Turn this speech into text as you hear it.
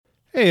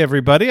Hey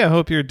everybody, I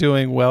hope you're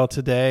doing well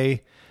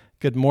today.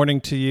 Good morning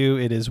to you.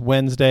 It is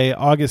Wednesday,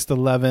 August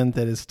 11th.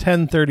 It is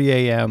 10:30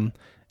 a.m.,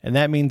 and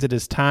that means it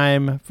is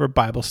time for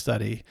Bible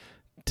study.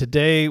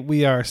 Today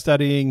we are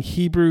studying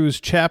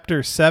Hebrews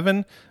chapter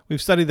 7.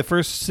 We've studied the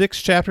first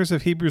 6 chapters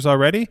of Hebrews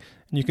already,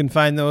 and you can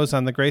find those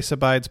on the Grace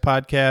Abides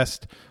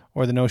podcast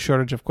or the No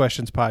Shortage of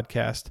Questions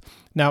podcast.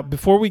 Now,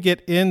 before we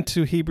get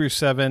into Hebrews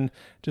 7,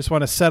 just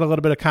want to set a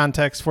little bit of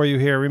context for you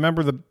here.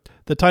 Remember,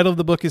 the title of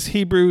the book is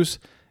Hebrews.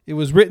 It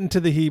was written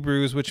to the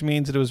Hebrews, which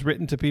means that it was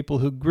written to people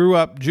who grew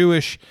up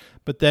Jewish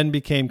but then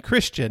became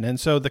Christian. And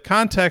so the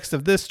context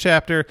of this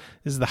chapter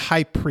is the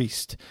high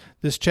priest.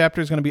 This chapter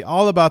is going to be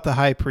all about the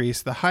high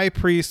priest. The high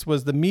priest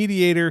was the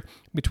mediator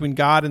between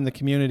God and the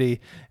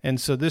community.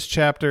 And so this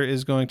chapter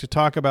is going to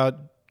talk about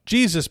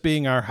Jesus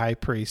being our high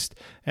priest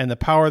and the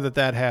power that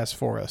that has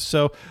for us.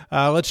 So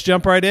let's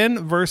jump right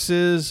in,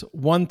 verses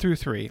 1 through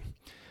 3.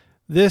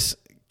 This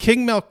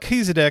King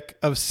Melchizedek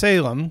of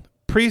Salem,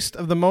 priest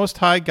of the Most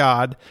High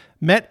God,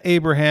 met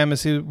Abraham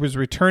as he was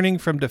returning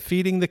from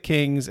defeating the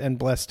kings and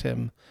blessed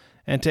him.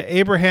 And to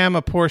Abraham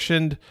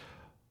apportioned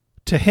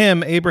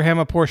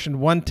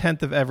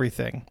 1/10 of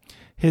everything.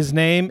 His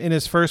name in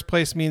his first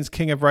place means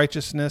King of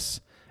Righteousness.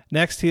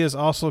 Next, he is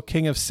also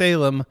King of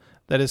Salem,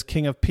 that is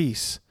King of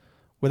Peace.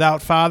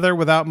 Without father,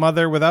 without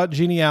mother, without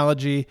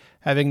genealogy,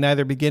 having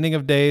neither beginning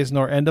of days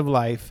nor end of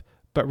life,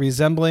 but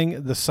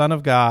resembling the Son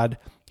of God,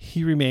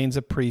 he remains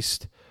a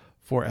priest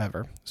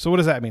forever. So what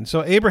does that mean?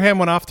 So Abraham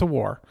went off to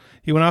war.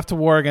 He went off to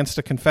war against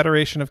a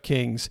confederation of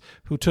kings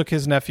who took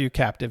his nephew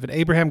captive. And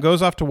Abraham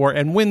goes off to war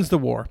and wins the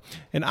war.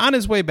 And on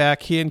his way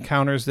back, he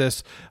encounters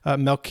this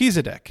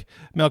Melchizedek.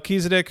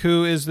 Melchizedek,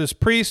 who is this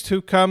priest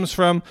who comes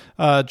from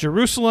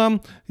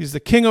Jerusalem. He's the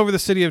king over the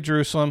city of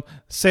Jerusalem.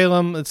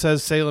 Salem, it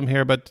says Salem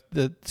here, but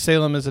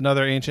Salem is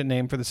another ancient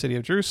name for the city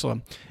of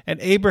Jerusalem. And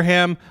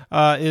Abraham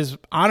is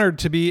honored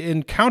to be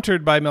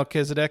encountered by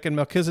Melchizedek, and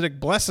Melchizedek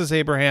blesses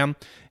Abraham,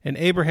 and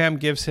Abraham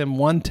gives him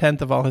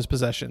 1/10 of all his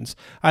possessions,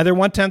 either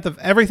 1/10 of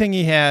everything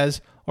he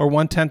has or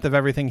 1/10 of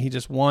everything he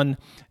just won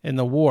in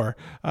the war.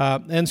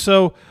 And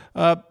so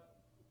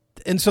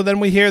then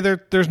we hear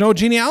there's no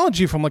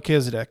genealogy from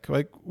Melchizedek.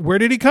 Like, where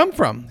did he come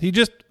from? He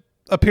just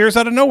appears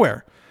out of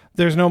nowhere.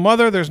 There's no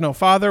mother, there's no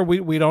father.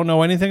 We don't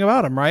know anything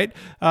about him, right?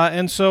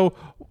 And so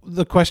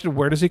the question,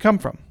 where does he come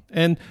from?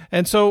 And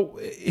so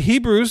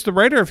Hebrews, the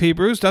writer of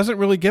Hebrews, doesn't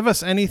really give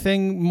us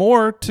anything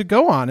more to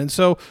go on. And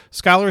so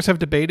scholars have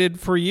debated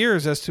for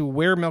years as to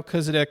where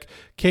Melchizedek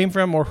came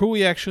from or who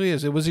he actually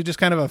is. Was he just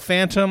kind of a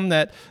phantom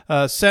that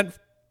sent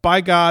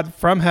by God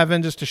from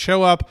heaven just to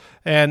show up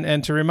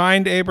and to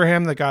remind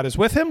Abraham that God is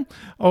with him?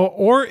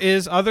 Or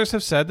is, others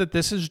have said that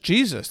this is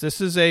Jesus.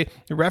 This is a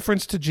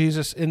reference to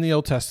Jesus in the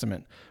Old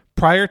Testament.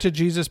 Prior to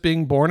Jesus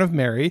being born of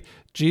Mary,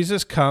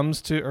 Jesus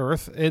comes to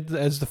earth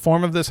as the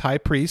form of this high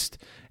priest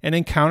and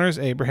encounters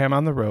Abraham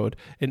on the road.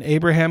 And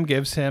Abraham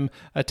gives him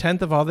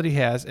 1/10 of all that he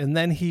has, and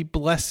then he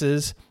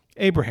blesses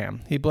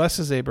Abraham. He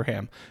blesses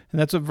Abraham. And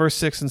that's what verse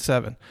 6 and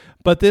 7.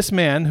 But this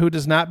man, who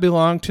does not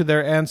belong to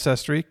their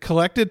ancestry,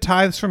 collected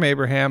tithes from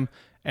Abraham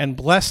and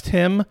blessed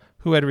him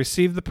who had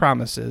received the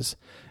promises.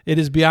 It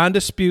is beyond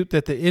dispute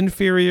that the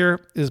inferior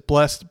is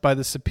blessed by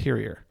the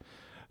superior.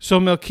 So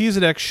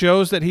Melchizedek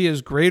shows that he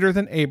is greater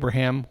than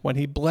Abraham when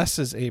he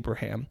blesses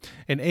Abraham,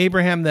 and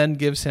Abraham then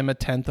gives him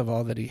 1/10 of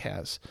all that he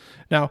has.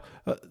 Now,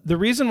 the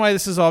reason why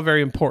this is all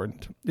very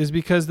important is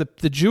because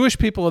the Jewish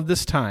people of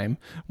this time,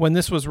 when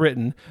this was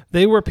written,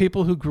 they were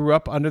people who grew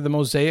up under the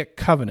Mosaic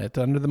covenant,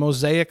 under the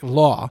Mosaic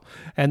law,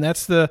 and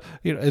that's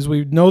as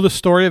we know the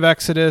story of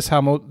Exodus,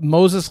 how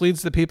Moses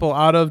leads the people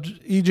out of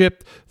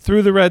Egypt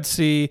through the Red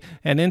Sea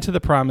and into the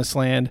Promised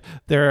Land.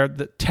 There are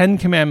the 10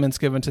 commandments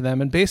given to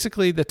them, and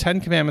basically the 10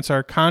 commandments are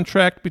a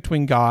contract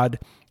between God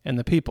and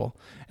the people.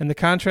 And the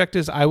contract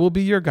is, I will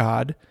be your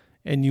God,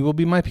 and you will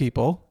be my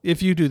people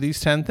if you do these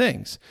 10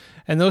 things.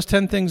 And those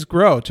 10 things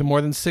grow to more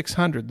than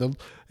 600.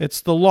 It's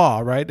the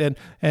law, right?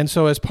 And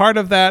so as part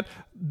of that,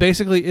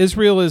 basically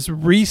Israel is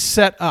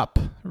reset up.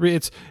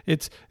 It's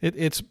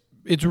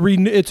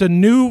a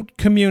new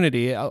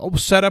community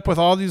set up with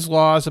all these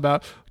laws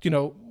about,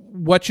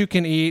 what you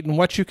can eat and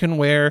what you can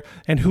wear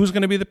and who's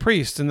going to be the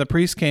priest. And the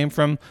priest came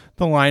from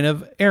the line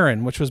of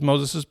Aaron, which was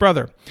Moses'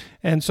 brother.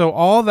 And so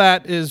all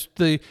that is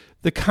the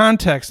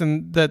context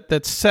and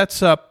that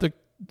sets up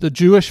the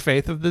Jewish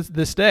faith of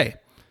this day.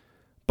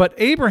 But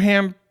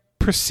Abraham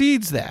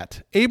precedes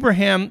that.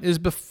 Abraham is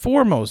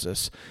before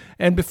Moses.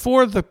 And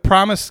before the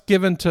promise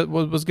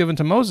was given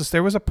to Moses,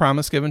 there was a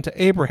promise given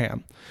to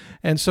Abraham.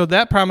 And so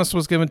that promise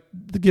was given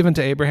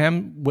to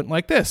Abraham went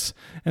like this.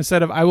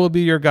 Instead of, I will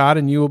be your God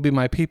and you will be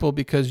my people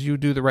because you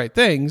do the right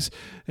things,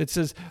 it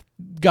says,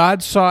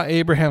 God saw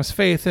Abraham's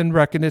faith and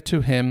reckoned it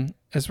to him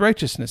as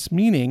righteousness,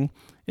 meaning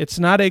it's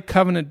not a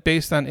covenant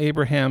based on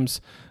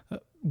Abraham's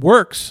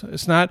works.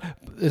 It's not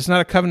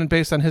a covenant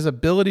based on his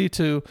ability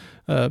to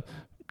know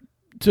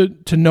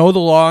the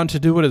law and to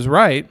do what is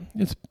right.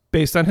 It's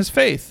based on his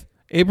faith.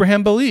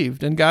 Abraham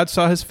believed, and God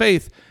saw his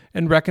faith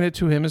and reckoned it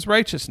to him as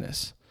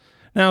righteousness.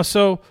 Now,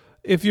 so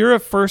if you're a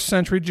first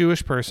century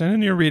Jewish person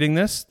and you're reading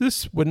this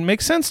wouldn't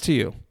make sense to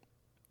you.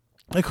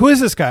 Like, who is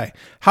this guy?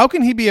 How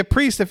can he be a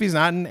priest if he's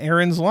not in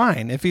Aaron's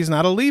line, if he's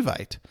not a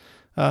Levite?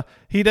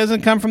 He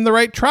doesn't come from the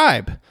right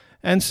tribe.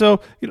 And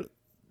so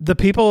the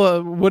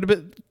people would have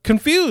been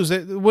confused.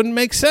 It wouldn't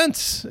make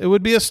sense. It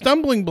would be a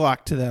stumbling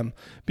block to them.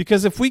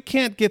 Because if we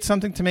can't get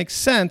something to make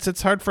sense,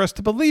 it's hard for us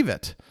to believe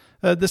it.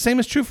 The same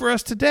is true for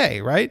us today,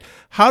 right?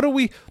 How do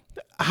we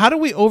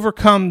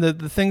overcome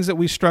the things that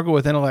we struggle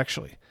with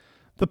intellectually?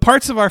 The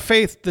parts of our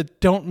faith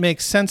that don't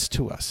make sense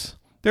to us.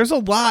 There's a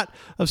lot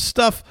of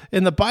stuff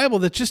in the Bible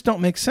that just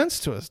don't make sense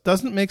to us.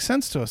 Doesn't make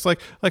sense to us.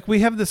 Like we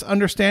have this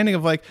understanding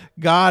of like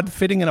God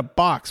fitting in a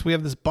box. We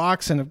have this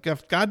box, and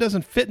if God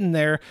doesn't fit in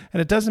there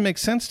and it doesn't make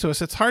sense to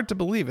us, it's hard to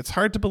believe. It's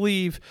hard to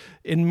believe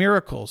in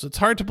miracles. It's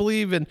hard to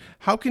believe in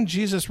how can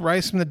Jesus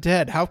rise from the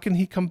dead? How can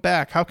he come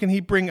back? How can he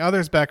bring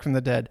others back from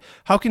the dead?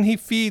 How can he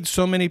feed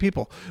so many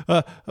people?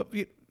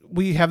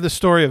 We have the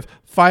story of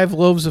 5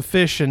 loaves of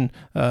fish and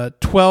 5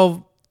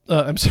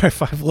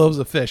 loaves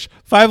of fish,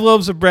 5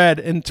 loaves of bread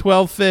and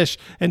 12 fish,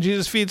 and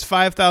Jesus feeds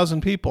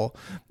 5,000 people.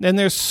 And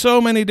there's so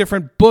many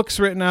different books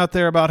written out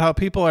there about how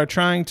people are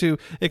trying to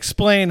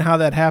explain how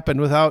that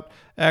happened without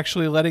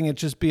actually letting it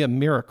just be a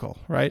miracle,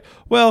 right?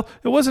 Well,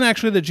 it wasn't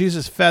actually that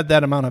Jesus fed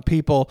that amount of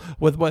people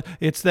with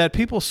it's that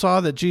people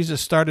saw that Jesus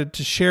started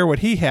to share what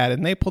he had,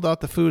 and they pulled out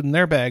the food in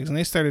their bags and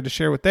they started to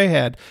share what they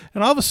had.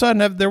 And all of a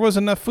sudden there was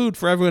enough food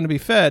for everyone to be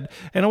fed.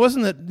 And it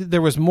wasn't that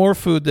there was more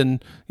food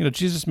than,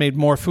 Jesus made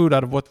more food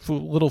out of what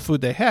little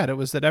food they had. It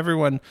was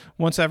that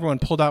once everyone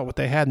pulled out what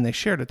they had and they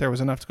shared it, there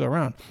was enough to go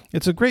around.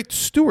 It's a great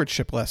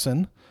stewardship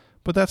lesson,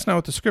 but that's not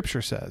what the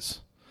scripture says.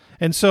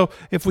 And so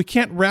if we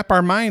can't wrap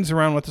our minds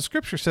around what the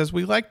scripture says,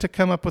 we like to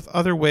come up with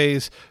other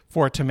ways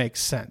for it to make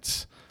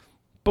sense.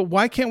 But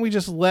why can't we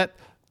just let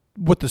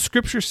what the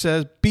scripture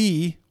says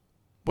be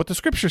what the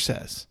scripture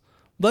says?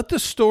 Let the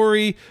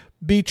story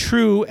be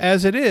true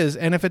as it is.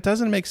 And if it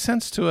doesn't make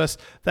sense to us,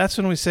 that's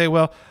when we say,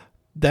 well,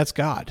 that's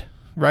God,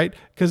 right?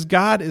 Because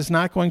God is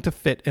not going to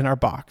fit in our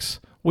box.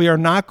 We are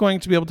not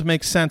going to be able to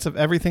make sense of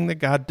everything that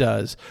God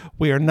does.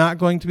 We are not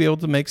going to be able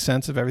to make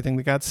sense of everything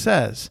that God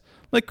says.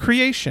 Like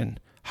creation.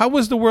 How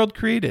was the world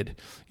created?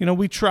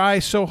 We try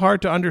so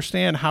hard to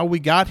understand how we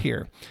got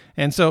here.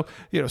 And so,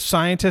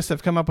 scientists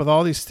have come up with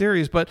all these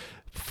theories, but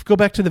go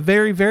back to the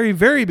very, very,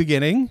 very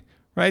beginning,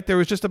 right? There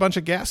was just a bunch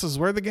of gases.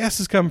 Where did the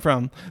gases come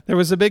from? There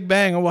was a big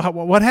bang.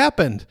 What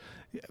happened?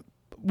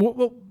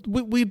 Well,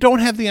 we don't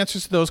have the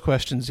answers to those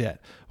questions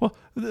yet. Well,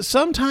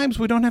 sometimes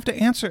we don't have to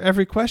answer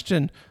every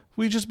question.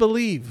 We just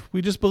believe.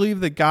 We just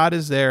believe that God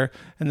is there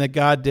and that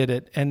God did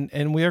it.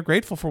 And we are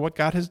grateful for what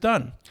God has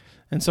done.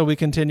 And so we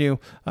continue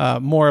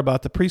more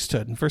about the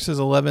priesthood in verses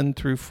 11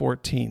 through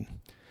 14.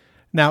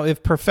 Now,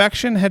 if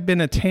perfection had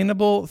been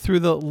attainable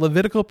through the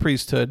Levitical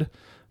priesthood,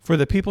 for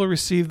the people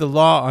received the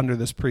law under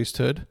this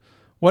priesthood,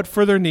 what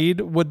further need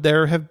would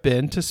there have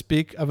been to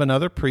speak of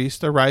another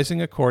priest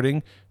arising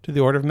according to the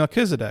order of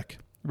Melchizedek,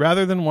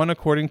 rather than one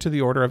according to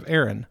the order of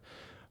Aaron?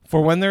 For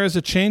when there is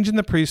a change in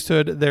the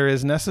priesthood, there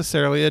is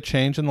necessarily a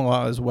change in the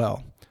law as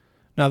well.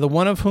 Now, the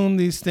one of whom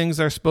these things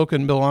are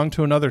spoken belonged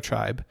to another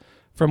tribe,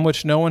 from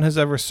which no one has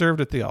ever served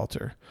at the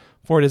altar.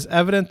 For it is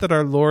evident that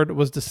our Lord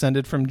was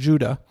descended from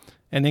Judah,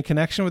 and in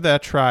connection with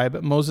that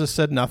tribe, Moses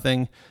said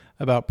nothing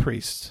about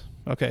priests.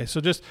 Okay,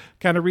 so just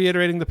kind of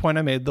reiterating the point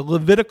I made, the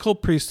Levitical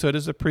priesthood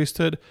is a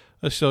priesthood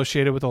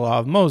associated with the law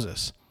of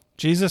Moses.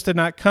 Jesus did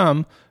not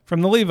come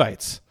from the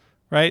Levites,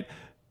 right?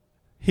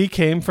 He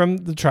came from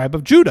the tribe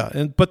of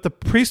Judah, but the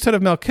priesthood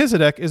of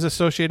Melchizedek is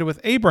associated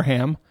with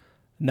Abraham,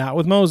 not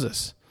with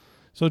Moses.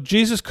 So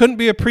Jesus couldn't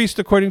be a priest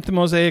according to the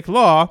Mosaic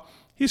law.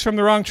 He's from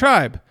the wrong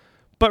tribe.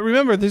 But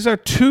remember, these are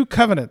two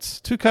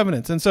covenants.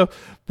 And so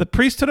the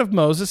priesthood of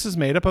Moses is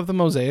made up of the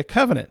Mosaic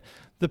covenant.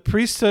 The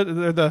priesthood,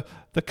 or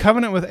the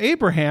covenant with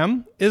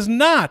Abraham is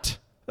not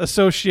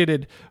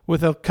associated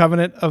with a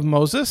covenant of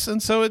Moses,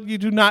 and so you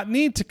do not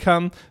need to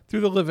come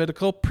through the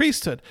Levitical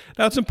priesthood.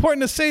 Now, it's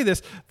important to say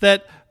this,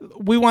 that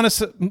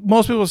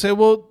most people say,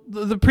 well,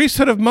 the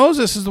priesthood of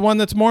Moses is the one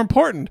that's more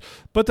important,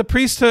 but the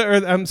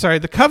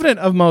covenant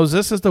of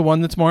Moses is the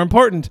one that's more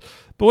important.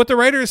 But what the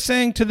writer is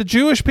saying to the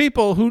Jewish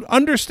people who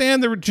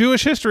understand the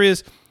Jewish history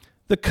is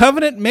the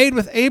covenant made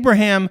with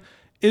Abraham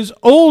is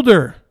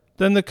older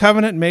than the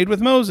covenant made with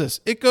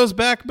Moses. It goes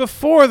back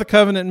before the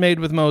covenant made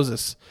with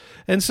Moses.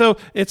 And so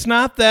it's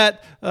not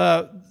that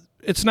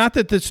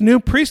this new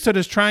priesthood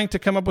is trying to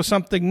come up with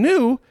something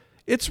new.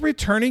 It's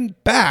returning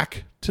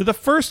back to the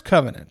first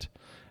covenant.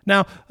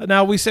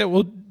 Now we say,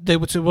 they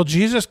would say, well,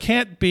 Jesus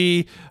can't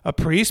be a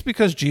priest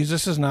because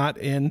Jesus is not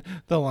in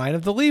the line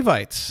of the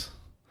Levites.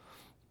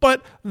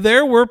 But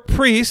there were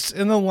priests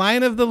in the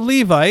line of the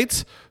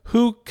Levites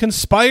who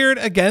conspired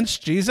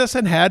against Jesus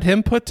and had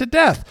him put to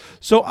death.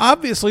 So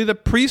obviously the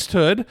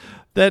priesthood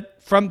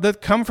that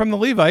come from the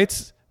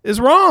Levites is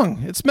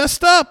wrong. It's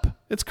messed up.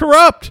 It's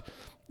corrupt.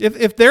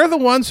 If they're the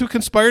ones who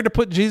conspired to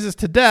put Jesus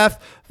to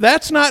death,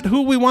 that's not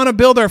who we want to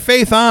build our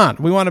faith on.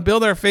 We want to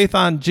build our faith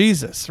on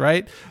Jesus,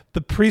 right?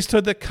 The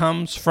priesthood that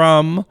comes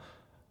from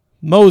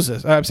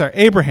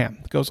Abraham.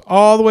 It goes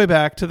all the way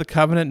back to the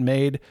covenant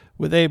made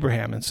with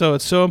Abraham. And so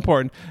it's so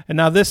important. And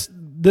now this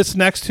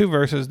next two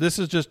verses, this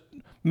is just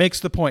makes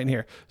the point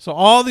here. So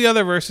all the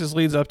other verses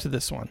leads up to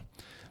this one.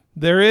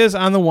 There is,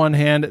 on the one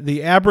hand,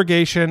 the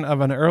abrogation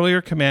of an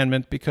earlier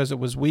commandment because it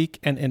was weak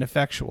and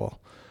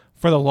ineffectual,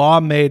 for the law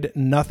made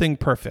nothing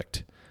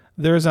perfect.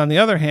 There is, on the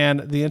other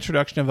hand, the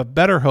introduction of a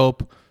better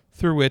hope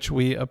through which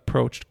we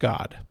approached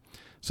God.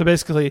 So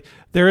basically,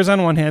 there is,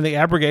 on one hand, the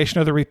abrogation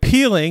or the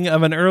repealing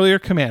of an earlier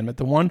commandment,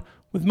 the one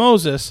with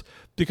Moses,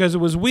 because it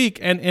was weak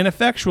and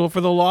ineffectual,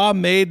 for the law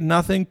made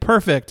nothing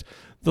perfect.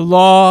 The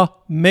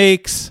law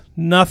makes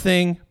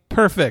nothing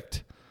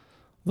perfect.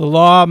 The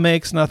law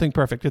makes nothing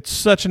perfect. It's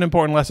such an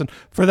important lesson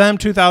for them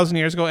 2,000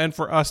 years ago and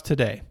for us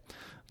today.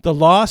 The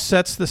law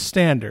sets the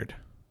standard.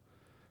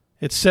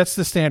 It sets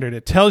the standard.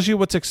 It tells you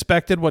what's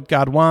expected, what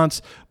God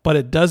wants, but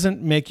it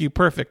doesn't make you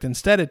perfect.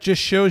 Instead, it just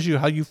shows you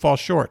how you fall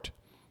short,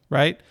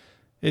 right?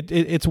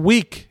 It's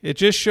weak. It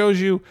just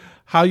shows you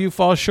how you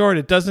fall short.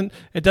 It doesn't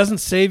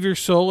save your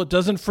soul. It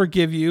doesn't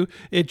forgive you.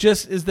 It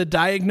just is the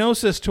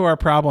diagnosis to our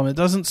problem. It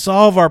doesn't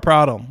solve our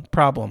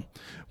problem.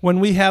 When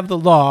we have the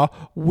law,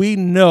 we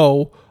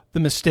know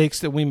the mistakes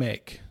that we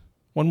make.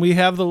 When we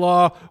have the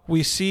law,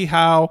 we see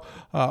how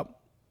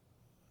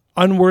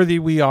unworthy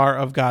we are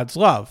of God's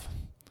love.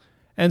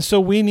 And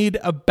so we need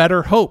a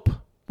better hope.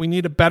 We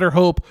need a better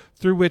hope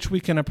through which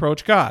we can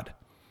approach God.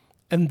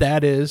 And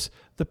that is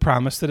the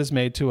promise that is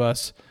made to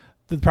us.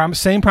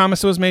 Same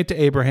promise that was made to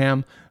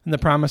Abraham and the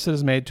promise that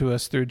is made to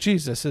us through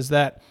Jesus is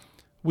that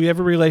we have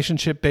a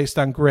relationship based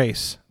on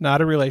grace,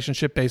 not a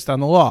relationship based on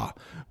the law.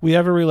 We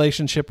have a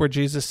relationship where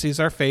Jesus sees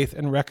our faith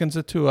and reckons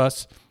it to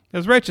us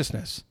as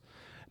righteousness.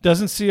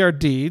 Doesn't see our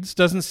deeds,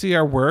 doesn't see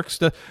our works.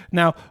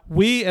 Now,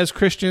 we as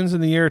Christians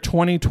in the year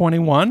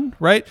 2021,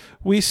 right,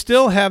 we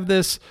still have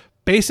this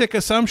basic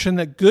assumption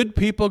that good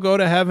people go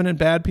to heaven and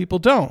bad people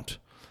don't.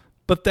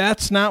 But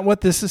that's not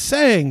what this is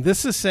saying.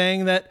 This is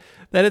saying that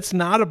it's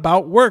not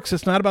about works.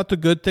 It's not about the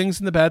good things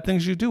and the bad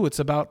things you do. It's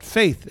about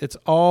faith. It's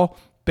all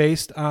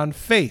based on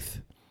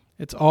faith.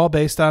 It's all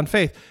based on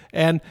faith.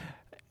 And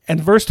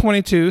verse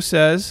 22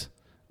 says,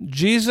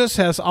 Jesus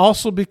has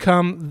also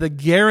become the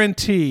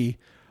guarantee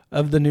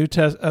of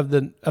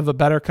the of a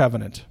better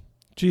covenant.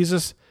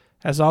 Jesus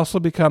has also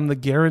become the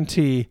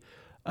guarantee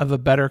of a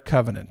better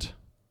covenant.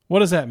 What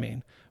does that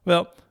mean?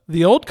 Well,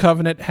 the old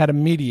covenant had a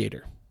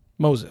mediator,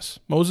 Moses.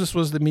 Moses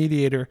was the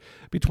mediator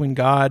between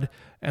God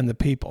and the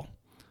people.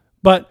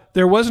 But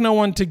there was no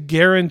one to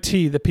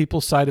guarantee the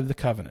people's side of the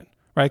covenant,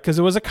 right? Because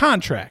it was a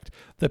contract.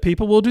 The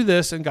people will do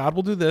this and God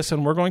will do this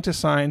and we're going to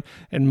sign.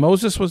 And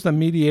Moses was the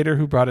mediator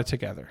who brought it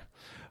together.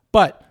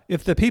 But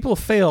if the people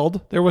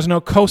failed, there was no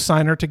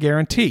co-signer to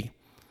guarantee.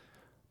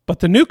 But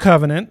the new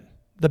covenant,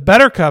 the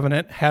better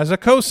covenant, has a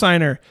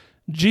co-signer.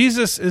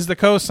 Jesus is the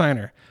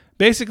co-signer.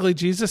 Basically,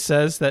 Jesus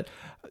says that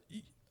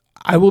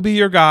I will be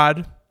your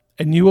God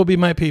and you will be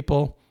my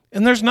people.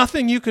 And there's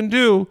nothing you can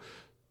do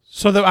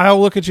so that I'll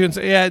look at you and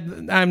say, yeah,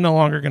 I'm no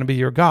longer going to be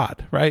your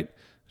God, right?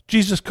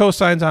 Jesus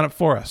co-signs on it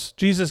for us.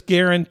 Jesus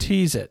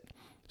guarantees it.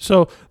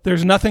 So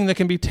there's nothing that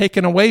can be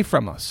taken away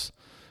from us.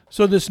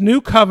 So this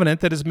new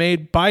covenant that is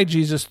made by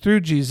Jesus,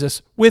 through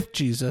Jesus, with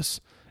Jesus,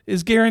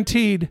 is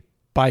guaranteed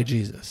by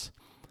Jesus.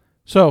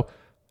 So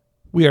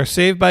we are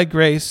saved by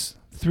grace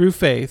through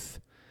faith.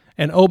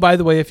 And oh, by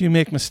the way, if you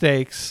make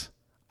mistakes,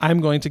 I'm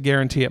going to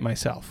guarantee it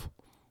myself.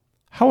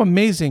 How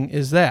amazing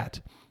is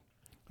that?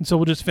 And so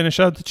we'll just finish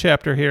out the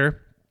chapter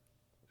here,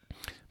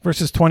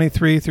 verses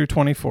 23 through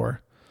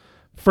 24.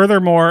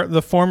 Furthermore,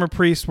 the former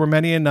priests were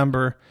many in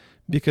number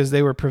because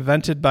they were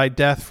prevented by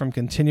death from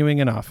continuing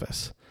in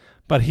office.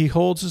 But he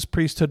holds his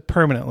priesthood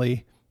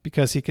permanently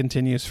because he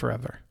continues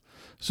forever.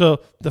 So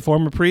the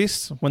former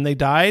priests, when they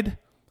died,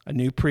 a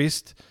new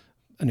priest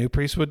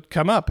would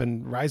come up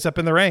and rise up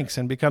in the ranks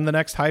and become the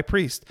next high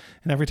priest.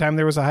 And every time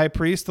there was a high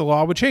priest, the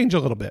law would change a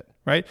little bit,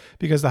 right?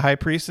 Because the high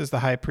priest is the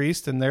high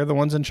priest and they're the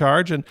ones in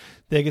charge and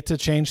they get to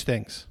change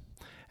things.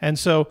 And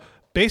so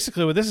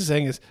basically what this is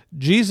saying is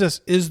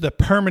Jesus is the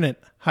permanent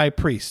high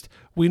priest.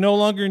 We no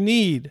longer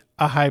need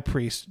a high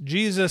priest.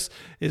 Jesus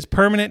is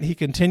permanent. He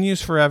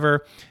continues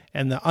forever.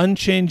 And the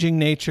unchanging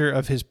nature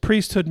of his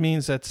priesthood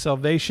means that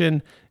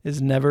salvation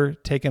is never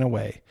taken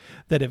away.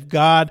 That if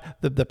God,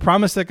 the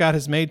promise that God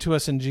has made to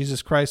us in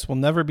Jesus Christ will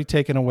never be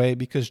taken away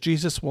because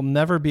Jesus will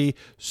never be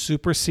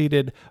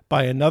superseded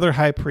by another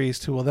high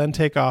priest who will then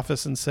take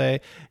office and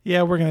say,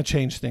 yeah, we're going to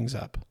change things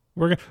up.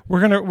 We're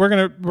going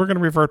to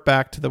revert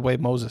back to the way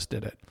Moses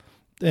did it.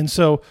 And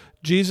so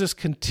Jesus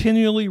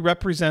continually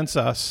represents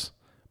us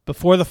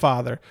before the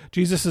Father.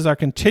 Jesus is our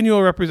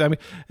continual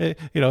representative. I mean,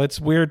 it's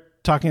weird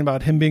talking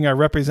about him being our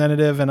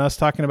representative and us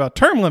talking about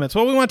term limits.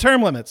 Well, we want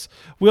term limits.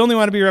 We only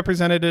want to be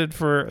represented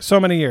for so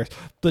many years.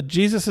 But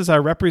Jesus is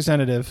our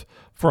representative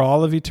for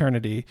all of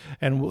eternity,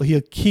 and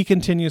he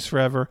continues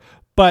forever.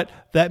 But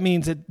that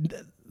means that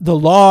the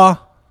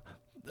law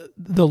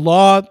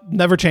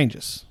never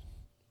changes.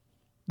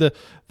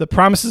 The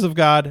promises of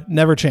God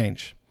never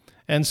change.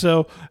 And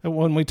so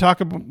when we talk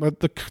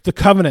about the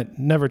covenant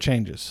never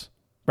changes,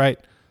 right?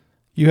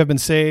 You have been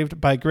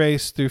saved by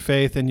grace through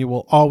faith, and you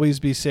will always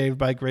be saved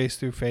by grace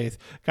through faith.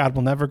 God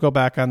will never go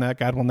back on that.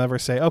 God will never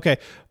say, okay,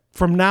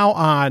 from now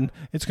on,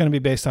 it's going to be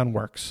based on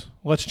works.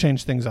 Let's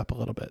change things up a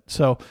little bit.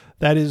 So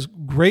that is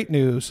great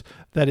news.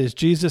 That is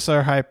Jesus,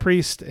 our high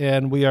priest,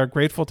 and we are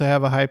grateful to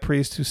have a high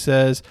priest who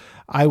says,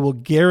 I will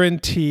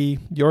guarantee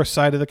your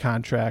side of the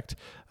contract,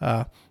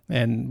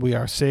 and we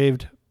are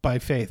saved by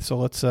faith. So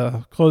let's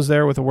close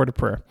there with a word of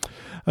prayer.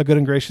 Good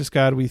and gracious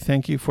God, we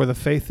thank you for the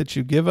faith that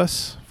you give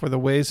us, for the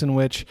ways in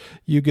which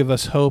you give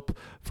us hope,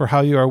 for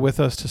how you are with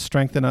us to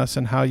strengthen us,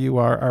 and how you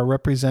are our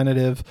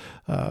representative.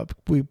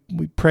 We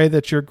pray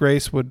that your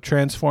grace would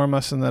transform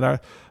us, and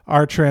that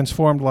our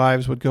transformed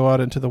lives would go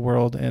out into the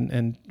world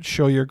and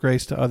show your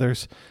grace to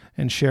others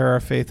and share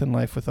our faith and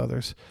life with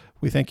others.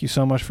 We thank you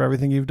so much for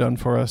everything you've done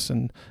for us,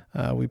 and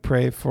we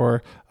pray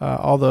for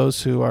all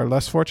those who are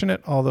less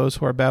fortunate, all those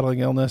who are battling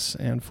illness,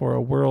 and for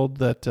a world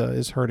that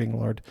is hurting,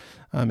 Lord.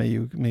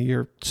 May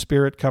your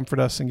Spirit comfort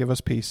us and give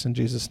us peace. In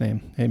Jesus'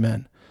 name,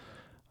 amen.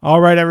 All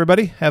right,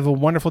 everybody, have a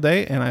wonderful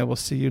day, and I will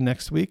see you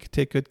next week.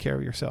 Take good care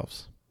of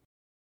yourselves.